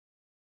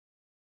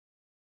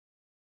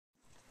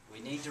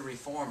need to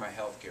reform our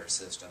healthcare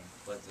system,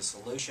 but the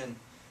solution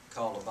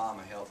called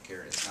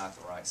Obamacare is not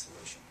the right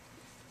solution.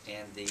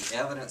 And the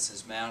evidence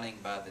is mounting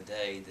by the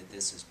day that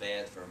this is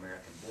bad for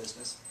American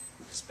business,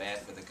 it's bad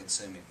for the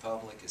consuming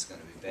public, it's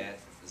going to be bad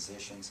for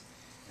physicians,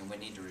 and we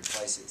need to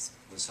replace it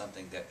with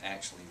something that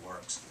actually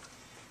works.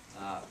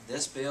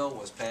 This bill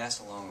was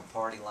passed along a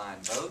party line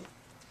vote.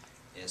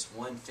 It's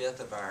 1/5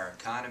 of our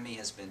economy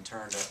has been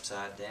turned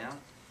upside down.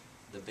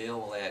 The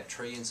bill will add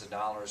trillions of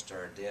dollars to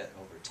our debt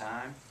over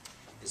time.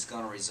 It's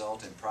going to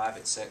result in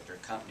private sector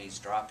companies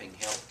dropping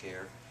health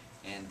care,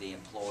 and the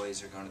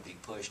employees are going to be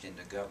pushed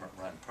into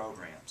government-run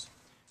programs.